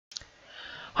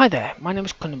Hi there, my name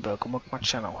is Kundenberg and welcome to my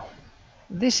channel.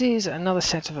 This is another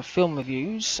set of film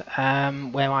reviews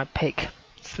where I pick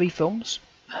 3 films,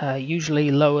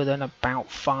 usually lower than about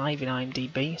 5 in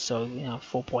IMDb, so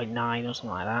 4.9 or something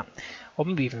like that, or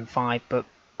maybe even 5, but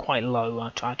quite low.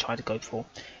 I try to go for.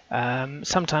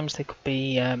 Sometimes they could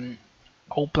be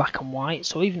old black and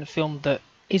whites, or even a film that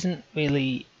isn't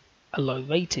really a low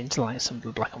rating, like some of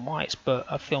the black and whites, but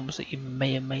are films that you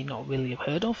may or may not really have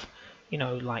heard of.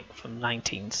 Like from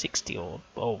 1960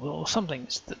 or something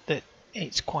that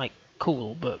it's quite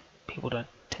cool, but people don't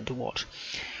tend to watch.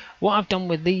 What I've done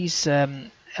with these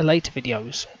later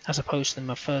videos, as opposed to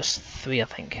my first 3, I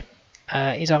think,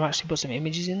 is I've actually put some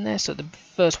images in there. So the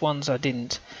first ones I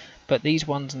didn't, but these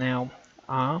ones now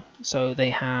are. So they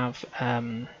have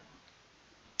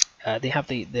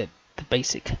the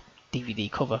basic DVD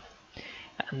cover,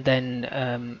 and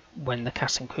then when the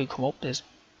cast and crew come up, there's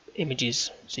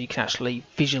images so you can actually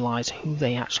visualize who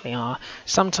they actually are.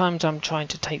 Sometimes I'm trying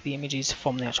to take the images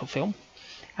from the actual film,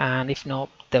 and if not,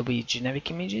 there'll be generic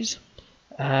images.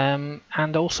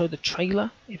 And also the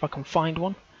trailer, if I can find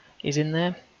one, is in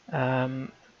there.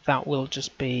 That will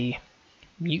just be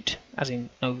mute, as in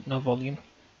no volume.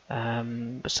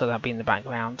 So that'll be in the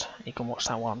background. You can watch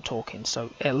that while I'm talking. So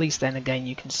at least then again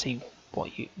you can see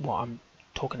what I'm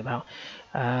talking about.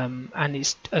 And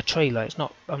it's a trailer. It's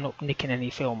not. I'm not nicking any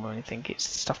film or anything. It's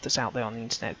stuff that's out there on the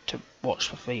internet to watch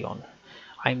for free on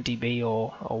IMDb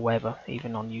or wherever,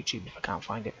 even on YouTube if I can't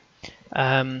find it.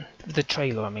 The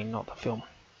trailer, I mean, not the film.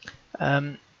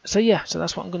 So yeah, so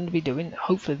that's what I'm going to be doing.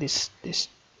 Hopefully this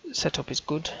setup is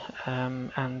good,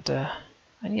 and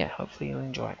yeah, hopefully you'll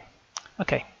enjoy it.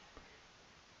 Okay,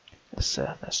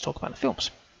 let's talk about the films.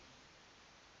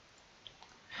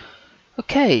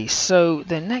 Okay, so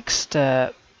the next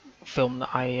film that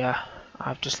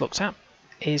I've just looked at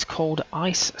is called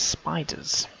Ice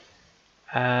Spiders.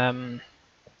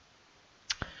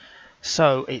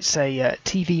 So it's a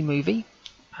TV movie.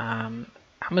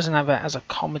 Amazon have it as a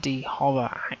comedy horror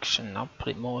action. I'll put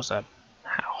it more as a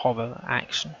horror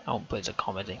action. I won't put it as a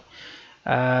comedy.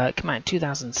 It came out in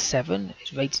 2007.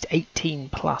 It's rated 18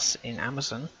 plus in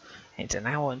Amazon. It's an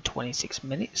hour and 26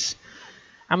 minutes.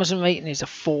 Amazon rating is a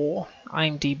 4.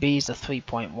 IMDb is a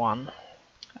 3.1.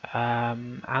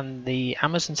 And the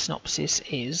Amazon synopsis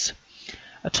is: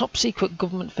 a top secret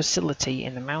government facility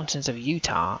in the mountains of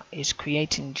Utah is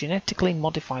creating genetically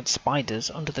modified spiders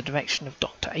under the direction of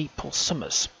Dr. April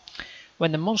Summers.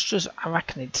 When the monstrous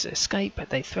arachnids escape,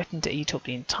 they threaten to eat up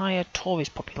the entire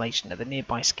tourist population at the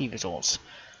nearby ski resorts.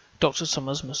 Dr.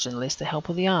 Summers must enlist the help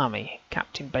of the army,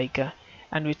 Captain Baker,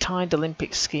 and retired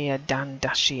Olympic skier Dan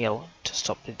Dashiell to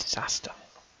stop the disaster.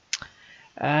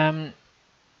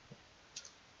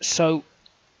 So,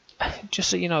 just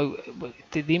so you know,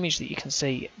 the image that you can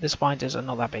see, the spiders are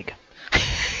not that big.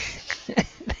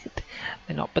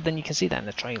 They're not, but then you can see that in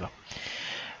the trailer.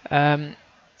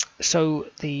 So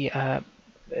the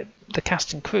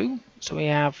cast and crew. So we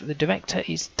have the director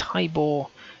is Tibor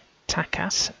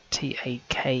Takas,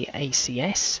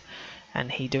 Takacs,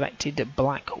 and he directed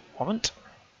Black Warrant.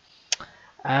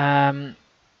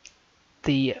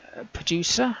 The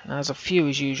producer, now there's a few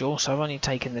as usual, so I've only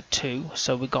taken the 2.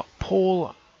 So we've got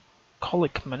Paul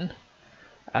Kollickman,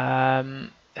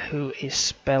 who is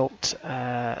spelt,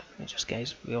 let me just get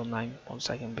his real name 1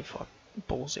 second before I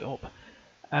balls it up.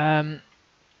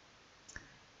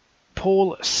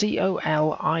 Paul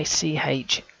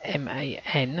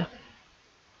Collichman,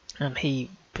 and he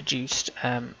produced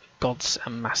Gods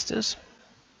and Monsters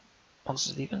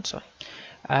even, sorry.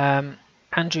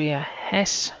 Andrea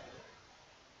Hess,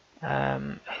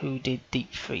 who did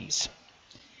Deep Freeze,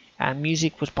 and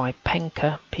music was by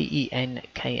Penka,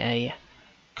 Penka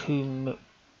Kouneva,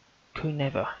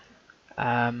 Kouneva,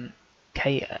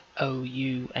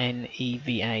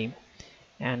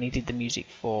 and he did the music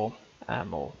for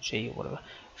or she or whatever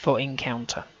for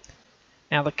Encounter.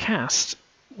 Now the cast,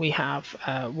 we have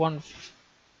one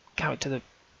character that,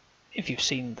 if you've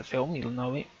seen the film, you'll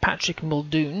know it. Patrick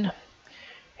Muldoon,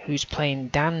 who's playing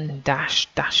Dan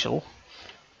Dashiell.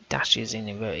 Dash is in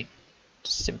inverted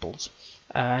symbols,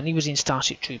 and he was in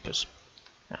Starship Troopers.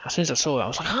 As soon as I saw it, I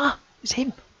was like, ah, it's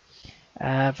him.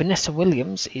 Vanessa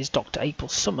Williams is Dr. April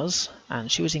Summers, and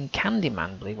she was in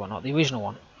Candyman, believe it or not, the original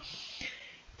one.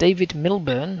 David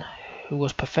Milburn, who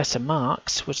was Professor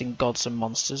Marks, was in Gods and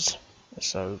Monsters.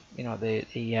 So the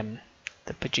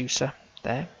producer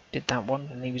there did that one,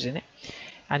 and he was in it.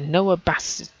 And Noah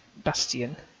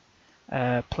Bastian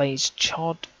plays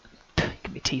Chad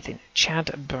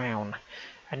Brown,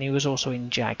 and he was also in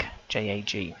JAG.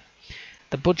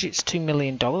 The budget's $2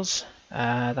 million.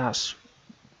 That's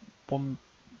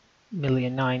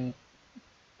 $1,900,000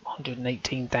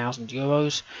 118,000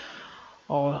 euros,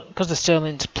 or because the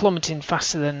sterling's plummeting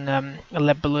faster than a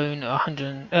lead balloon,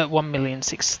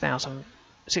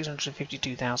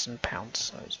 1,006,652,000 pounds.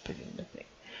 So it's pretty nothing.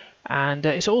 And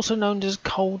it's also known as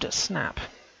cold snap,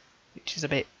 which is a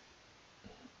bit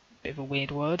of a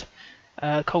weird word.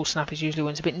 Cold snap is usually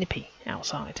when it's a bit nippy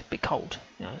outside, a bit cold.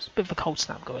 You know, it's a bit of a cold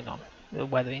snap going on. The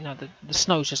weather, you know, the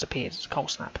snow's just appeared. It's a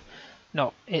cold snap.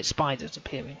 No, it's spiders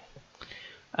appearing.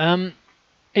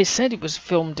 It said it was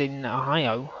filmed in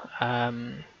Ohio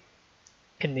in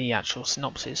the actual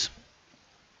synopsis,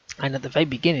 and at the very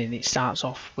beginning it starts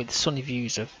off with sunny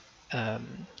views of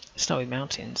snowy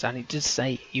mountains, and it does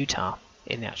say Utah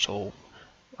in the actual.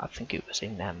 I think it was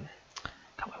in can't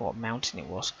remember what mountain it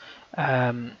was.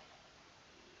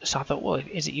 So I thought, well,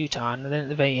 is it Utah? And then at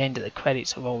the very end of the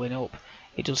credits are rolling up,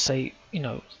 it does say, you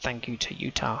know, thank you to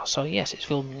Utah. So yes, it's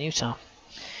filmed in Utah.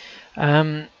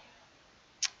 Anyway,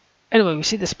 we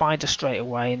see the spider straight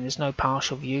away, and there's no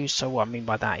partial views. So what I mean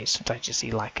by that is sometimes you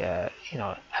see like a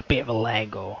bit of a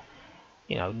leg, or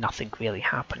nothing really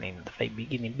happening at the very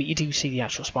beginning, but you do see the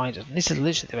actual spiders. And this is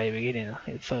literally the very beginning. I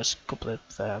think the first couple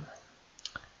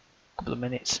of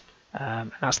minutes,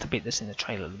 and that's the bit that's in the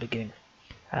trailer at the beginning.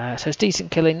 So it's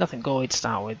decent killing, nothing gory to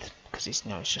start with, because it's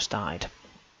just died.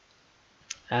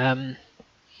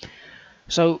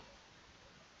 So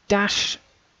Dash,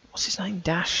 what's his name?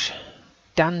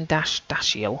 Dan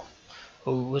Dashiell,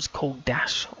 who was called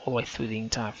Dash all the way through the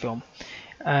entire film,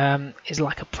 is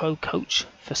like a pro coach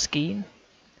for skiing.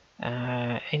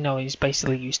 He's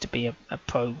basically used to be a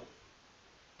pro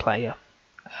player,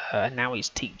 and now he's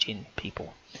teaching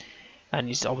people, and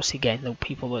he's obviously getting the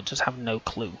people that just have no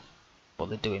clue what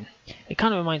they're doing. It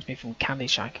kind of reminds me from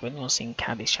Caddyshack. If anyone's seen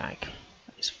Caddyshack,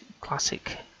 it's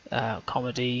classic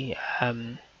comedy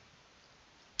in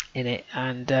it,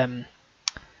 and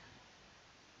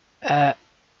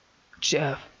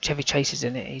Chevy Chase is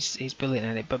in it. He's brilliant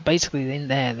in it. But basically, in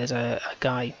there's a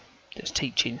guy that's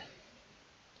teaching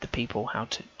the people how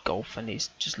to golf, and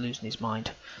he's just losing his mind.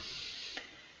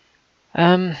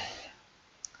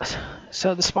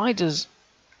 So the spiders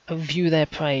view their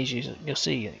prey, as you'll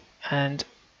see, and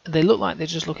they look like they're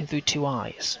just looking through two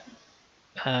eyes,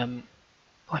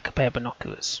 like a pair of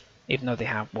binoculars. Even though they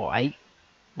have 8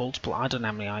 multiple, I don't know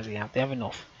how many eyes they have. They have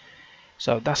enough.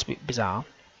 So that's a bit bizarre.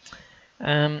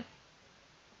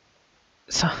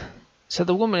 So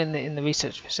the woman in the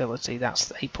research facility,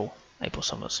 that's April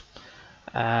Summers.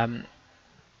 The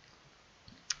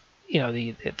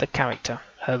character,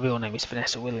 her real name is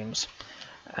Vanessa Williams,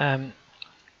 and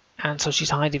so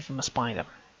she's hiding from a spider.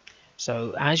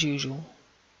 So as usual,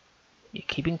 you're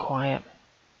keeping quiet.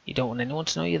 You don't want anyone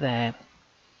to know you're there,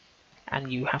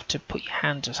 and you have to put your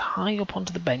hand as high up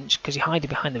onto the bench, because you're hiding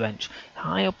behind the bench,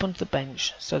 high up onto the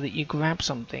bench, so that you grab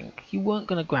something you weren't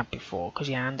going to grab before, because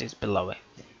your hand is below it,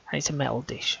 and it's a metal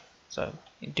dish. So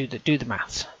you do the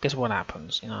maths. Guess what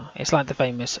happens? It's like the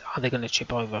famous, are they going to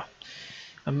trip over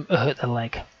and hurt their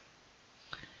leg?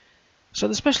 So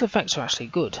the special effects are actually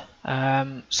good.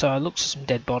 So I looked at some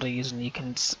dead bodies, and you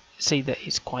can see that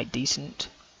it's quite decent.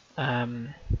 How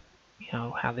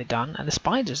they're done, and the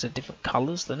spiders are different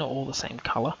colours. They're not all the same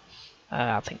colour.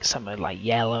 I think some are like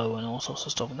yellow and all sorts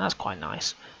of stuff, and that's quite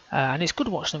nice. And it's good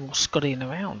watching them scurrying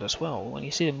around as well. When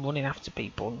you see them running after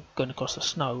people, going across the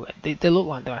snow, they look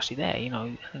like they're actually there,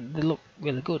 and they look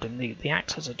really good, and the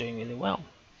actors are doing really well.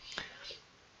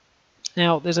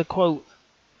 Now, there's a quote,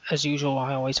 as usual.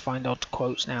 I always find odd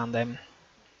quotes now and then,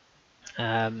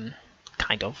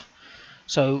 kind of.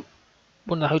 So,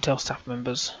 one of the hotel staff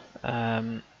members,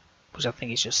 which I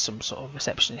think is just some sort of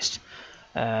receptionist,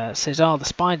 says, "Oh, the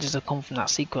spiders have come from that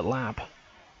secret lab."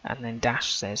 And then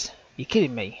Dash says, "You're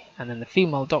kidding me." And then the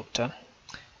female doctor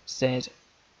says,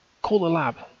 "Call the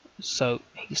lab." So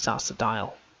he starts to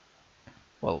dial.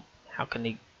 Well, how can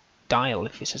he dial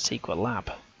if it's a secret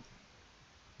lab?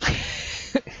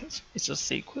 It's a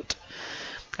secret.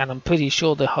 And I'm pretty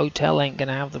sure the hotel ain't going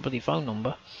to have the bloody phone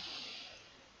number.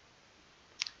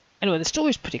 Anyway, the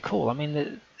story's pretty cool. I mean,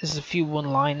 there's a few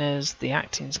one-liners. The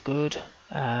acting's good.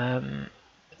 There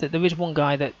is one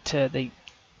guy that that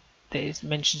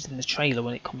mentions in the trailer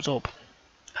when it comes up,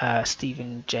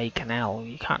 Stephen J. Cannell.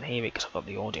 You can't hear it because I've got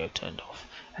the audio turned off,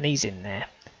 and he's in there.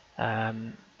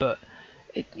 But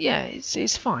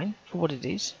it's fine for what it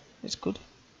is. It's good.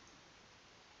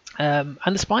 And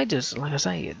the spiders, like I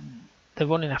say, they're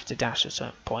running after Dash at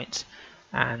certain points,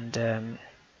 and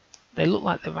they look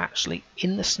like they're actually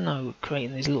in the snow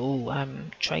creating these little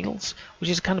trails, which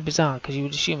is kind of bizarre because you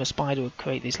would assume a spider would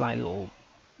create these little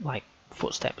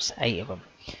footsteps, 8 of them.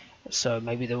 So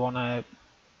maybe they're on a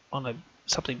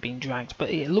something being dragged, but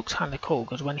it looks kind of cool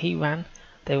because when he ran,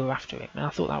 they were after it, and I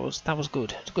thought that was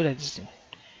good. It's good editing.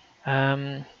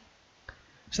 So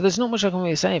there's not much I can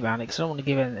really say about it because I don't want to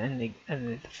give any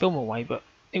the film away, but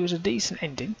it was a decent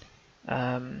ending.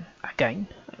 Again,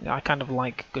 I kind of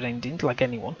like good endings, like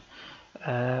anyone.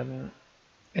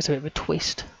 It's a bit of a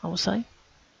twist, I would say.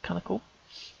 Kind of cool.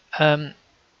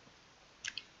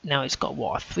 Now it's got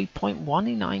what, a 3.1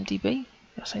 in IMDb?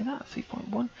 Did I say that?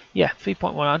 3.1? Yeah,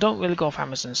 3.1. I don't really go off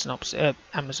Amazon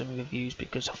Amazon reviews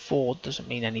because 4 doesn't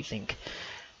mean anything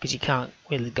because you can't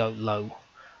really go low.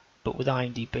 But with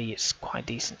IMDb, it's quite a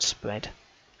decent spread.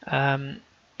 But I'm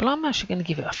actually going to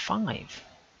give it a 5.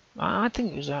 I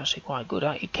think it was actually quite good.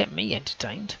 It kept me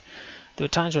entertained. There were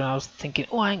times when I was thinking,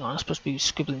 oh, hang on, I'm supposed to be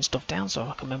scribbling stuff down so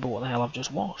I can remember what the hell I've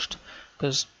just watched.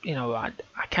 Because, you know, I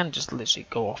can just literally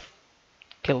go off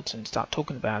kilter and start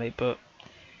talking about it, but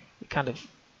it kind of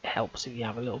helps if you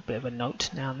have a little bit of a note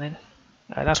now and then.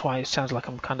 That's why it sounds like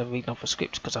I'm kind of reading off a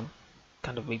script, because I'm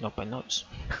kind of reading off my notes.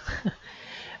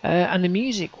 And the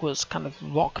music was kind of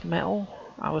rock metal,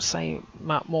 I would say,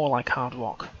 more like hard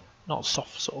rock, not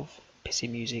soft sort of pissy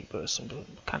music, but some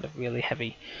kind of really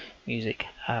heavy music,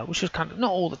 which was kind of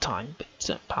not all the time, but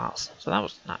certain parts. So that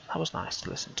was nice to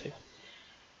listen to.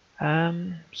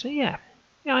 So yeah,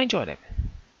 I enjoyed it.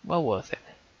 Well worth it.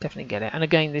 Definitely get it. And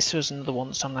again, this was another one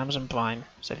that's on Amazon Prime.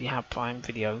 So if you have Prime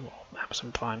Video or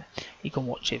Amazon Prime, you can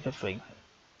watch it for free.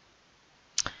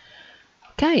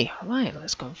 Okay, right,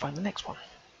 let's go and find the next one.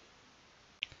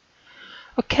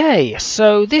 Okay,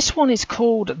 so this one is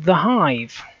called The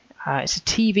Hive. It's a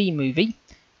TV movie,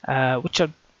 which I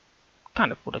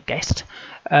kind of would have guessed.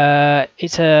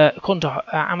 It's according to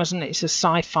Amazon, it's a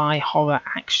sci-fi horror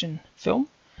action film.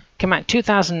 Came out in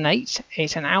 2008.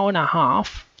 It's an hour and a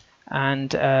half,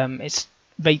 and it's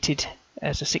rated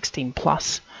as a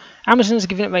 16+. Amazon's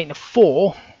given it a rating of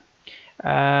 4.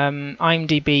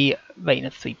 IMDb rating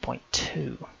of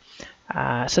 3.2.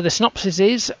 So the synopsis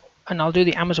is, and I'll do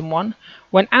the Amazon one.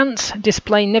 When ants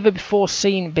display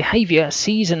never-before-seen behaviour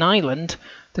seize an island,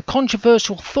 the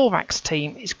controversial Thorax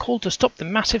team is called to stop the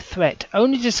massive threat,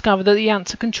 only to discover that the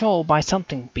ants are controlled by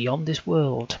something beyond this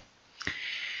world.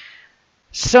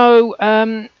 So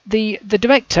the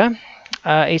director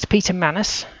is Peter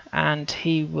Manus, and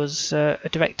he was a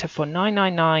director for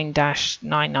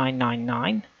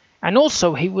 999-9999. And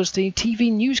also, he was the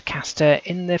TV newscaster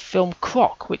in the film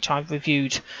Croc, which I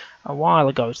reviewed a while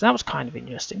ago. So that was kind of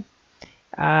interesting.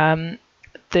 The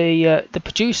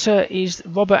producer is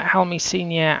Robert Halmy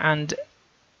Sr.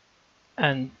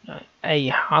 and A.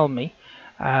 Halmy,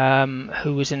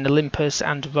 who was in Olympus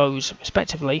and Rose,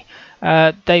 respectively.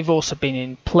 They've also been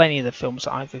in plenty of the films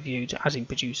that I've reviewed, as in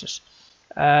producers.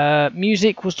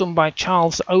 Music was done by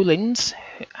Charles Olins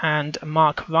and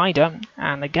Mark Ryder,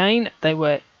 and again, they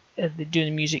were doing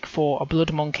the music for A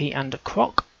Blood Monkey and a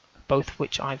Croc, both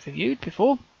which I've reviewed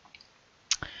before.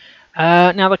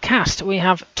 Now the cast, we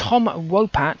have Tom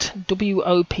Wopat,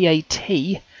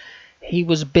 W-O-P-A-T. He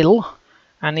was Bill,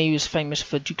 and he was famous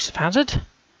for Dukes of Hazzard.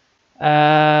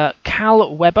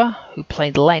 Cal Weber, who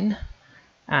played Len,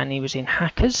 and he was in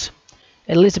Hackers.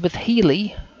 Elizabeth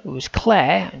Healy, who was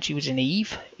Claire, and she was in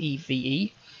Eve,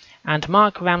 E-V-E. And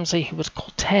Mark Ramsey, who was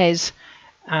Cortez,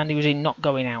 and he was in Not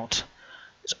Going Out.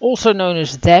 It's also known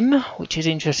as Them, which is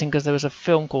interesting because there was a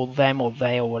film called Them or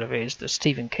They or whatever it is, that's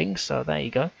Stephen King, so there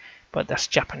you go. But that's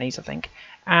Japanese, I think.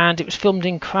 And it was filmed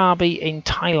in Krabi in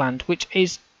Thailand, which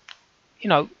is, you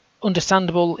know,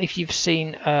 understandable if you've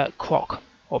seen Croc,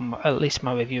 or at least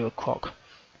my review of Croc.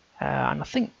 And I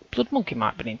think Blood Monkey might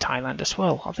have been in Thailand as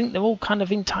well. I think they're all kind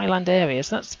of in Thailand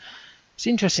areas. It's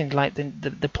interesting, like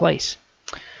the place.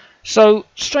 So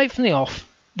straight from the off,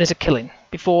 there's a killing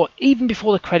even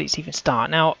before the credits even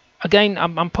start. Now again,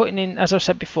 I'm putting in, as I've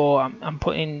said before, I'm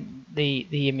putting in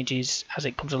the images as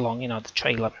it comes along. You know, the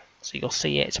trailer, so you'll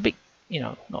see it. It's a bit, you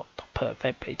know, not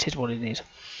perfect, but it is what it is.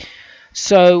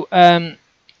 So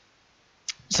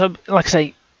so like I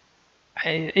say,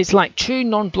 it's like true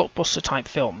non-blockbuster type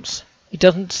films. It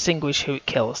doesn't distinguish who it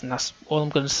kills, and that's all I'm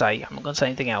going to say. I'm not going to say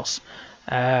anything else.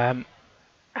 And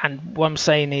what I'm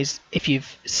saying is, if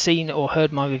you've seen or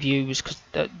heard my reviews, because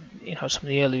you know, some of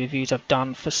the early reviews I've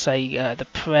done for, say, The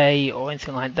Prey or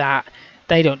anything like that,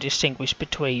 they don't distinguish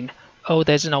between, oh,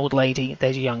 there's an old lady,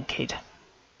 there's a young kid.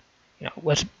 You know,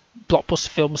 whereas blockbuster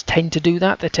films tend to do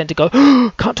that. They tend to go,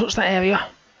 oh, can't touch that area,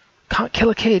 can't kill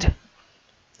a kid.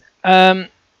 And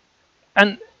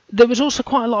there was also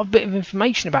quite a lot of bit of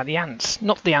information about the ants,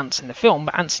 not the ants in the film,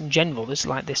 but ants in general. There's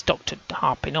like this doctor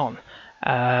harping on,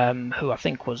 who I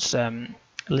think was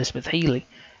Elizabeth Healy,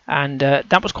 and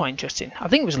that was quite interesting. I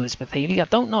think it was Elizabeth Healy, I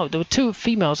don't know. There were 2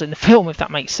 females in the film, if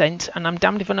that makes sense, and I'm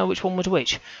damned if I know which one was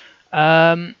which.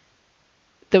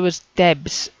 there was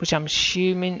Debs, which I'm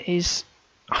assuming is,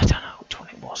 I don't know which one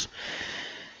it was.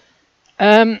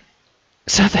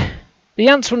 So the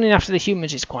ants running after the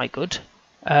humans is quite good.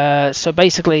 So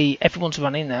basically, everyone's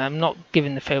running there. I'm not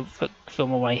giving the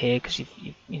film away here because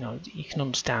you know you can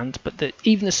understand. But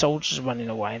even the soldiers are running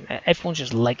away, and everyone's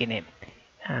just legging it.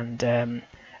 And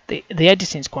the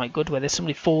editing's quite good, where there's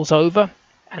somebody falls over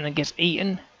and then gets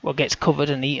eaten, or gets covered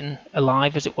and eaten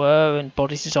alive, as it were, and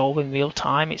bodies dissolve in real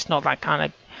time. It's not that kind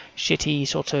of shitty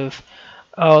sort of,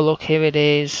 oh look, here it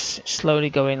is, slowly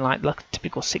going like a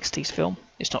typical 60s film.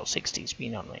 It's not 60s, but you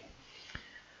know what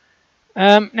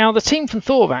I mean. Now, the team from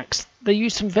Thorax, they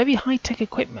use some very high-tech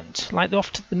equipment, like they're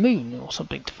off to the moon or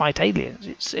something to fight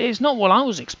aliens. It's not what I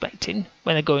was expecting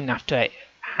when they're going after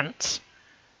ants.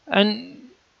 And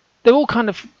they're all kind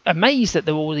of amazed that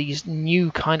there are all these new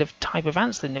kind of type of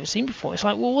ants they've never seen before. It's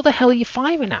like, well, what the hell are you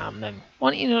firing at them? Why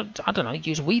don't you, I don't know,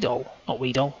 use Weedol. Not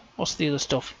Weedol. What's the other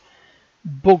stuff?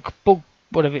 Bug,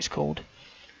 whatever it's called.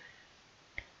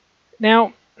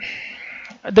 Now,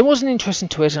 there was an interesting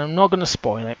twist, and I'm not going to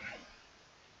spoil it.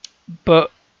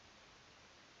 But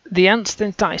the ants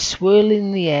then started swirling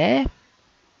in the air,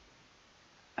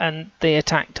 and they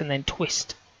attacked and then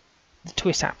twist. The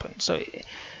twist happened. So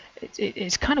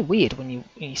it's kind of weird when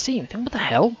you see them. Think, what the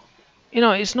hell? You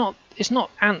know, it's not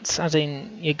ants as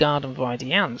in your garden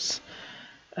variety ants.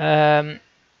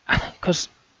 Because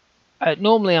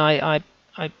normally I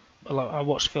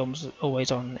watch films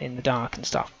always on in the dark and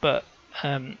stuff, but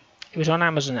it was on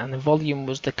Amazon, and the volume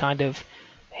was the kind of,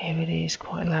 here it is,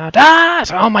 quite loud. Ah!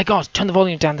 So, oh my god, turn the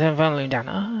volume down, turn the volume down.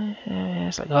 Oh, yeah,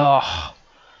 it's like, oh,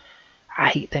 I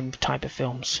hate them type of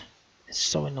films. It's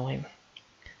so annoying.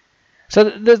 So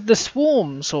the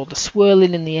swarms, or the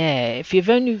swirling in the air, if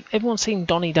everyone's seen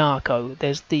Donnie Darko,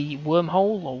 there's the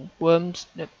wormhole, or worms,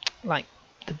 like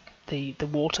the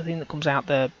water thing that comes out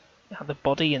the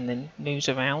body and then moves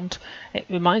around. It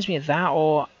reminds me of that,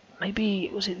 or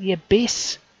maybe, was it the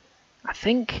Abyss? I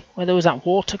think, where there was that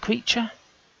water creature.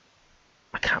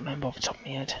 I can't remember off the top of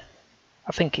my head.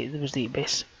 I think it was the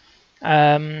Abyss.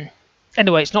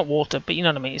 Anyway, it's not water, but you know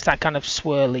what I mean. It's that kind of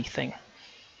swirly thing.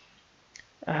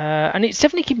 And it's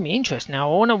definitely keeping me interested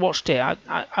now. When I watched it,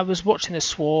 I was watching the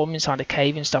swarm inside a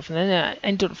cave and stuff, and then I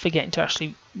ended up forgetting to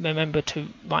actually remember to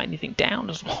write anything down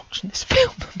as watching this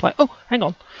film. I'm like, oh, hang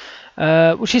on.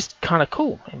 Which is kind of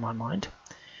cool in my mind.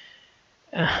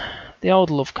 The old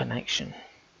love connection.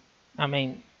 I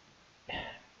mean,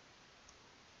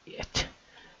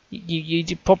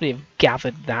 you probably have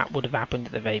gathered that would have happened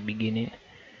at the very beginning.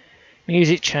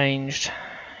 Music changed,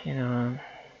 you know.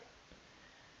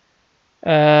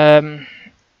 And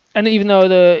even though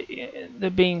they're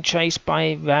being chased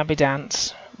by rabid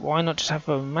ants, why not just have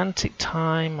a romantic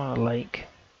time on a lake?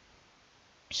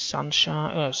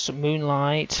 Sunshine, or some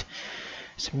moonlight,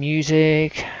 some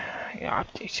music. Yeah,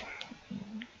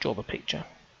 draw the picture.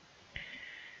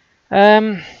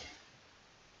 And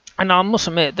I must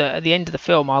admit that at the end of the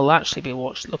film, I'll actually be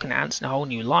looking at ants in a whole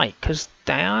new light, because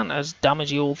they aren't as dumb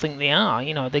as you all think they are.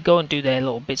 You know, they go and do their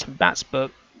little bits and bats, but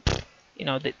you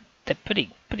know, they're pretty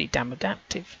damn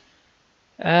adaptive.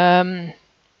 Now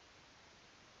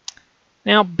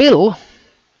Bill,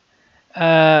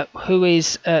 who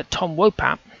is Tom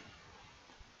Wopat,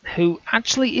 who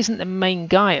actually isn't the main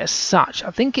guy as such.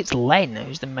 I think it's Len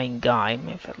who's the main guy.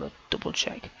 Maybe I'll double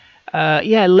check.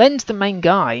 Yeah, Len's the main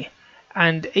guy,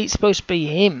 and it's supposed to be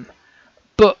him.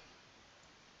 But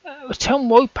Tom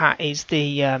Wopat is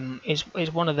the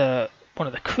is one of the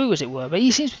crew, as it were. But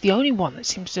he seems to be the only one that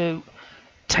seems to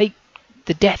take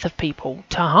the death of people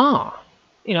to heart.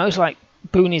 You know, it's like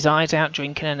booing his eyes out,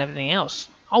 drinking and everything else.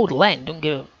 Old Len don't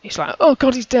give a... It's like, oh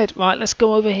god, he's dead. Right, let's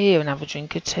go over here and have a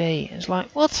drink of tea. It's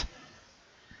like, what?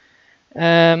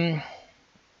 And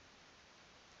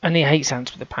he hates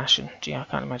ants with a passion. Gee, I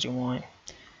can't imagine why.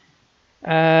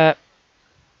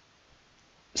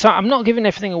 So I'm not giving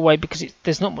everything away because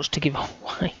there's not much to give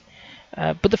away.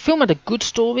 But the film had a good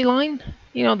storyline.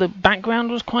 You know, the background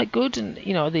was quite good, and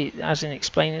you know, as in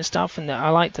explaining stuff. And I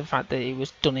liked the fact that it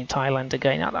was done in Thailand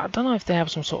again. I don't know if they have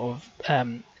some sort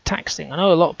of tax thing. I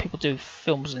know a lot of people do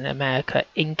films in America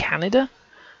in Canada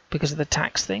because of the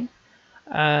tax thing.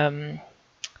 The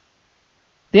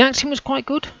acting was quite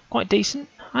good, quite decent.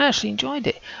 I actually enjoyed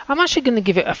it. I'm actually going to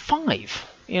give it a 5.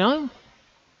 You know,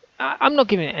 I'm not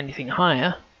giving it anything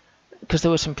higher because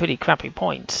there were some pretty crappy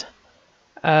points.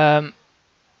 But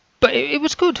it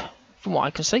was good from what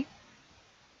I can see.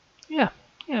 Yeah,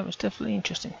 it was definitely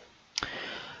interesting.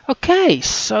 Okay,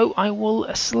 so I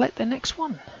will select the next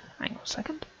one. Hang on a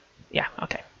second. Yeah,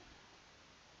 okay.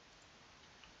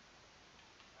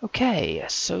 Okay,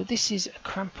 so this is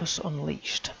Krampus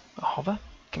Unleashed, a hover.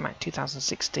 came out in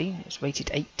 2016. It's rated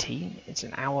 18. It's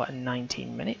an hour and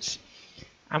 19 minutes.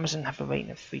 Amazon have a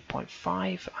rating of 3.5,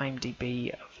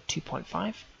 IMDb of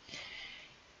 2.5.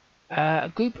 A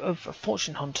group of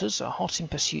fortune hunters are hot in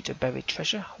pursuit of buried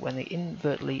treasure when they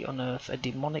inadvertently unearth a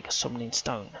demonic summoning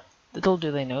stone. Little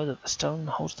do they know that the stone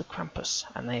holds the Krampus,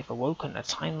 and they have awoken a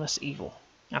timeless evil.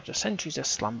 After centuries of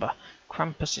slumber,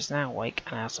 Krampus is now awake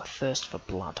and has a thirst for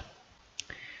blood.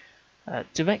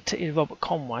 Director is Robert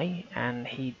Conway, and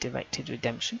he directed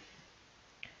Redemption.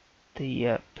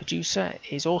 The producer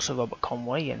is also Robert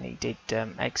Conway, and he did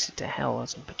Exit to Hell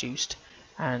as he produced,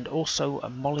 and also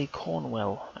Molly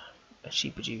Cornwell, she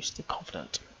produced The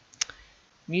Covenant.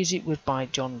 Music was by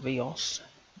John Rios,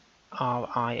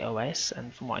 R-I-O-S,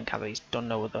 and from what I gather he's done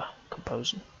no other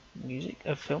composing music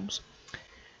of films.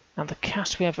 Now the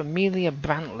cast, we have Amelia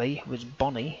Brantley, who was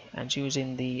Bonnie, and she was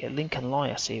in the Lincoln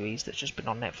Lawyer series that's just been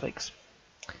on Netflix.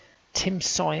 Tim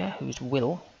Sawyer, who was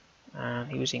Will,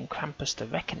 and he was in Krampus the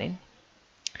Reckoning.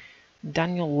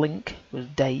 Daniel Link was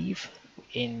Dave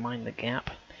in Mind the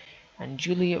Gap, and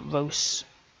Julia Rose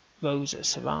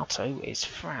Serrato is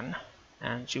Fran,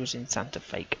 and she was in Santa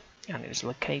Fake, and it was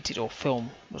located, or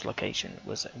film was location,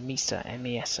 was Mesa,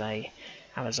 M-E-S-A,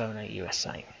 Arizona,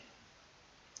 USA.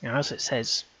 Now as it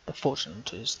says, the fortune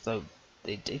hunters, though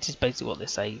it is basically what they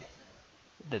say,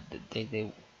 that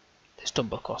they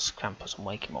stumble across Krampus and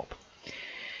wake him up.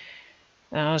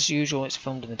 Now, as usual, it's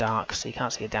filmed in the dark, so you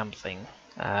can't see a damn thing.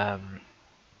 I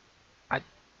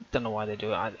don't know why they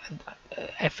do it.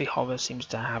 Every horror seems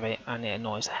to have it, and it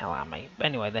annoys the hell out of me. But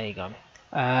anyway, there you go.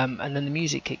 And then the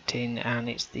music kicked in, and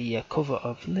it's the cover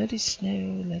of Let It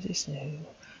Snow, Let It Snow,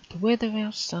 the weather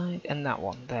outside, and that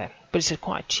one there. But it's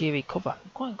quite a cheery cover.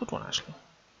 Quite a good one, actually.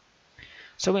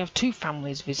 So we have two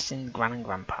families visiting Gran and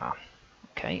Grandpa.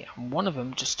 Okay, and one of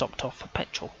them just stopped off for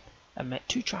petrol and met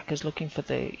two trackers looking for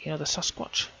the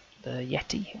Sasquatch, the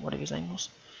Yeti, whatever his name was.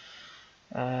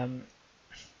 I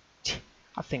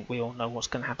think we all know what's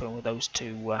going to happen with those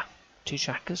two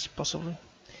trackers, possibly.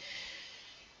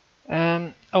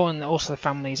 Oh, and also the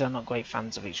families are not great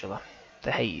fans of each other.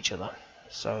 They hate each other.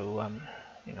 So,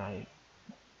 there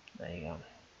you go.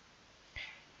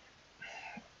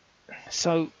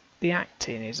 So the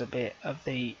acting is a bit of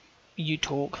the you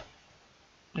talk,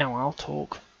 now I'll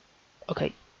talk.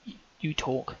 Okay, you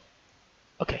talk.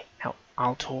 Okay, now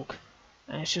I'll talk.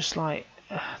 And it's just like,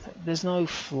 there's no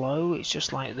flow. It's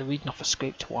just like they're reading off a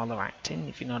script while they're acting,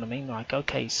 if you know what I mean. Like,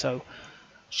 okay, so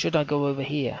should I go over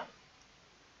here?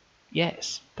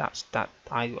 Yes,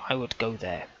 I would go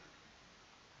there.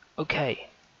 Okay,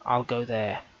 I'll go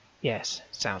there. Yes,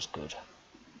 sounds good.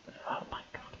 Oh my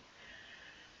god.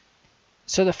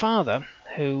 So the father,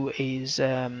 who is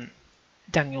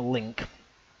Daniel Link,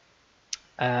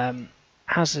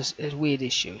 has a weird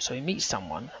issue. So he meets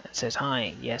someone and says,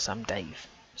 "Hi, yes, I'm Dave."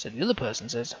 So the other person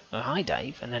says, "Oh, hi,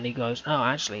 Dave," and then he goes, "Oh,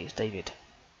 actually, it's David."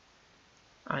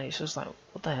 And it's just like,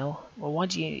 what the hell? Well, why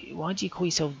do you call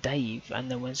yourself Dave? And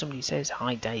then when somebody says,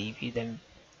 "Hi, Dave," you then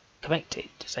correct it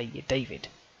to say you're David.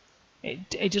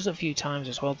 It does a few times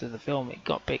as well through the film. It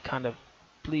got a bit kind of,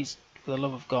 please, for the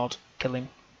love of God, kill him.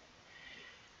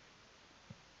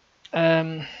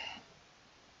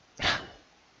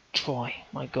 Troy,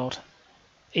 my God,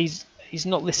 he's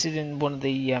not listed in one of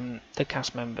the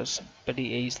cast members, but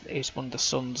he's one of the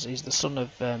sons. He's the son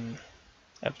of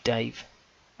Dave,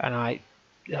 and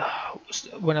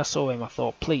when I saw him, I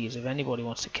thought, please, if anybody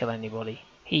wants to kill anybody,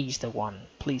 he's the one.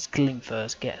 Please kill him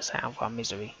first, get us out of our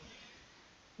misery.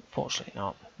 Unfortunately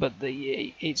not. But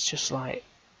it's just like,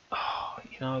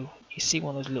 you see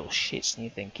one of those little shits and you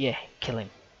think, yeah, kill him.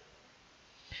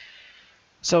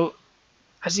 So,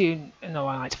 as you know,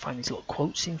 I like to find these little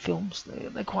quotes in films.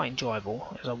 They're quite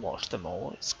enjoyable as I watch them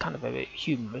all. It's kind of a bit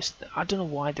humorous. I don't know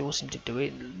why they all seem to do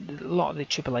it. A lot of the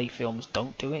AAA films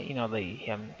don't do it.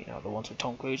 The ones with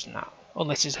Tom Cruise and that,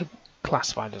 unless it's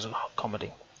classified as a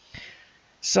comedy.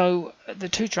 So the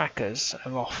two trackers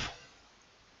are off,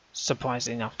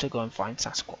 surprisingly enough, to go and find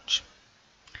Sasquatch.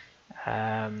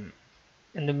 In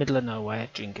the middle of nowhere,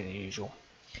 drinking as usual.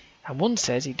 And one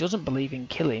says he doesn't believe in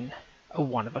killing a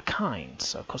one of a kind,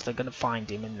 so of course they're going to find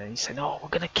him, and then he's saying, "Oh, we're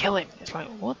going to kill him." It's like,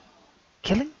 what?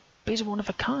 Kill him? But he's one of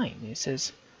a kind. And he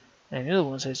says, and the other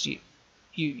one says,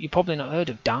 you probably not heard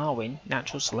of Darwin,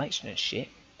 natural selection and shit.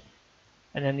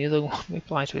 And then the other one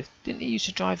replies with, "Didn't he used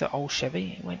to drive that old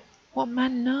Chevy?" And he went, "What,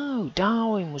 man? No,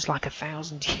 Darwin was like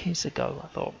 1,000 years ago." I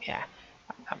thought, yeah,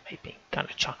 that made me kind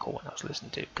of chuckle when I was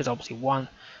listening to it, because obviously one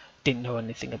didn't know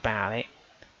anything about it,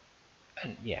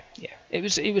 and yeah, it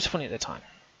was funny at the time.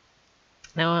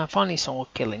 Now I finally saw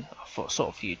killing. I thought sort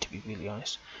of viewed, to be really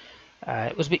honest.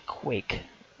 It was a bit quick.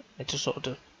 They just sort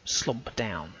of slump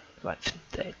down, like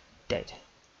they're dead.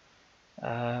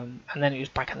 And then it was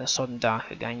back in the sudden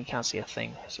dark again. You can't see a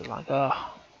thing. So it's like,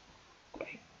 oh,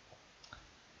 great.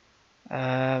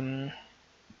 Now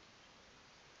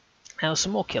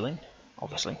some more killing,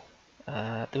 obviously.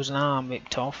 There was an arm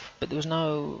ripped off, but there was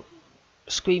no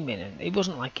screaming, and it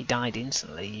wasn't like he died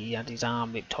instantly. He had his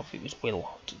arm ripped off. It was Will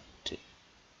to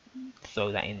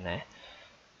throw that in there,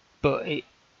 but it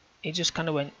just kind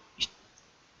of went.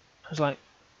 I was like,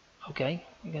 okay,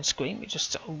 you can scream. He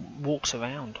just walks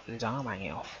around with his arm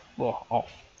hanging off, or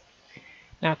off.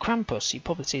 Now Krampus, you've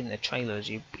probably seen in the trailer as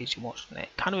you watched it.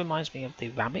 Kind of reminds me of the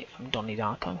rabbit from Donnie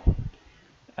Darko.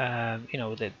 You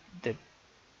know, the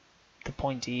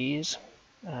pointy ears,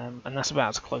 and that's about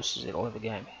as close as it'll ever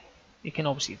get. You can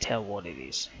obviously tell what it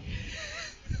is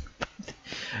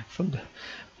from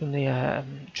the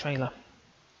trailer.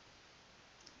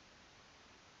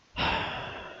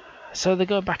 So they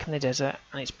go back in the desert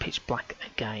and it's pitch black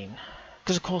again,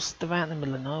 because of course they're out in the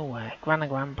middle of nowhere. Gran and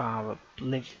Grandpa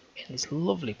live in this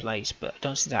lovely place, but I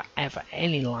don't see that ever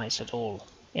any lights at all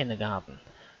in the garden,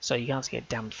 so you can't see a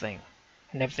damn thing.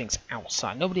 And everything's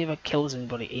outside. Nobody ever kills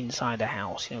anybody inside the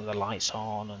house, you know, the lights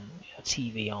on and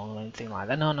TV on or anything like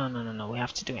that. No. We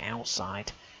have to do it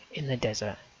outside, in the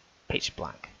desert, pitch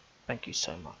black. Thank you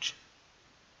so much.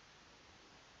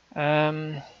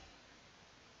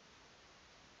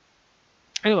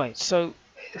 Anyway, so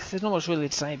there's not much really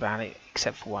to say about it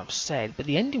except for what I've said, but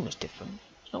the ending was different.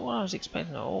 It's not what I was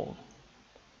expecting at all.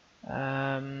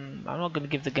 I'm not going to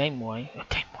give the game away.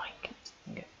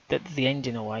 The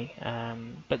ending away,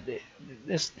 but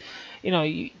there's, you know,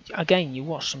 you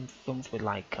watch some films with,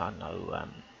 like, I don't know,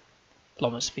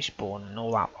 Lawrence Fishburne and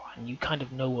all that, and you kind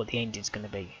of know what the ending's going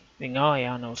to be. You think, oh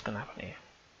yeah, I know what's going to happen here.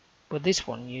 But this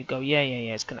one, you go, yeah,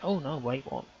 it's going to, oh no, wait,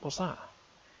 what's that?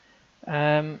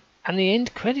 And the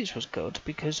end credits was good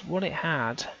because what it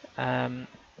had,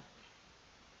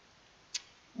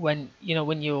 when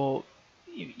you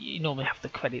normally have the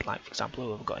credit, like for example,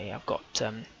 who I've got here, I've got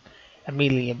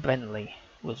Amelia Bentley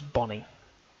was Bonnie.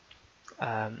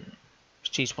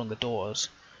 She's one of the daughters,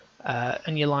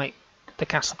 and you like the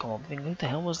castle come up, thinking, who the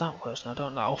hell was that person? I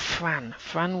don't know. Oh, Fran.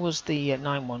 Fran was the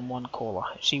 911 caller.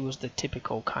 She was the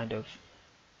typical kind of,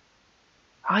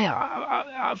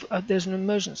 there's an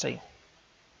emergency.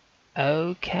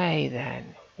 Okay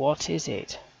then, what is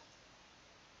it?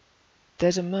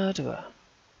 There's a murderer.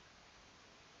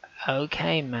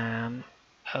 Okay, ma'am.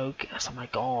 Okay, oh my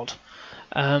god.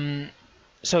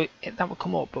 So that would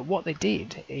come up, but what they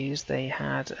did is they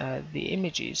had the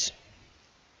images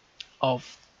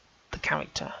of the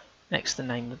character next to the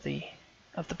name of the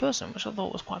person, which I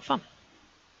thought was quite fun.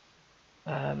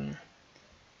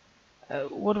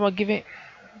 What do I give it?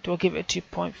 Do I give it a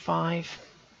 2.5?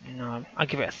 No, I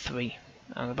give it a 3.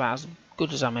 And about as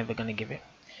good as I'm ever going to give it.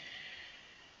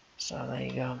 So there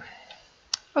you go.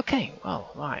 Okay,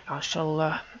 well, right, I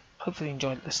shall hopefully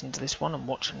enjoy listening to this one and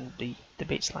watching the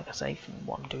bits, like I say, from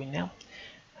what I'm doing now.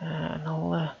 And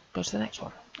I'll go to the next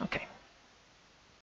one.